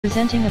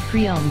Presenting a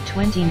pre-owned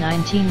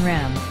 2019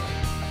 Ram.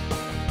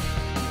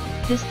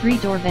 This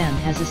three-door van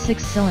has a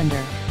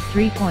six-cylinder,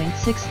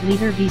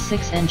 3.6-liter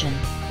V6 engine,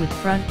 with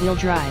front-wheel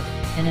drive,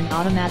 and an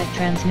automatic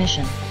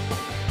transmission.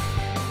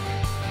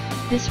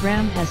 This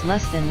Ram has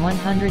less than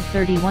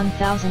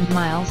 131,000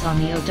 miles on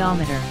the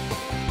odometer.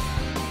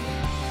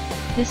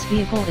 This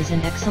vehicle is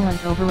in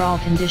excellent overall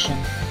condition.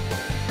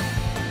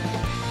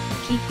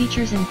 Key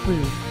features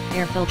include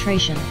air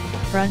filtration,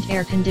 front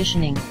air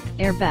conditioning,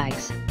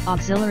 airbags,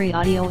 auxiliary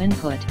audio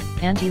input,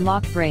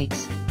 anti-lock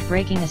brakes,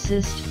 braking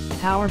assist,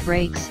 power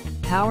brakes,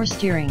 power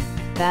steering,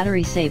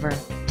 battery saver,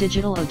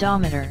 digital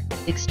odometer,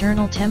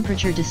 external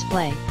temperature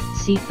display,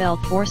 seat belt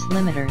force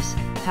limiters,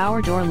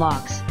 power door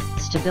locks,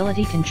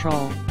 stability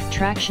control,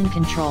 traction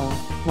control,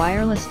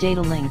 wireless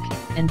data link,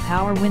 and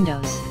power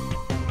windows.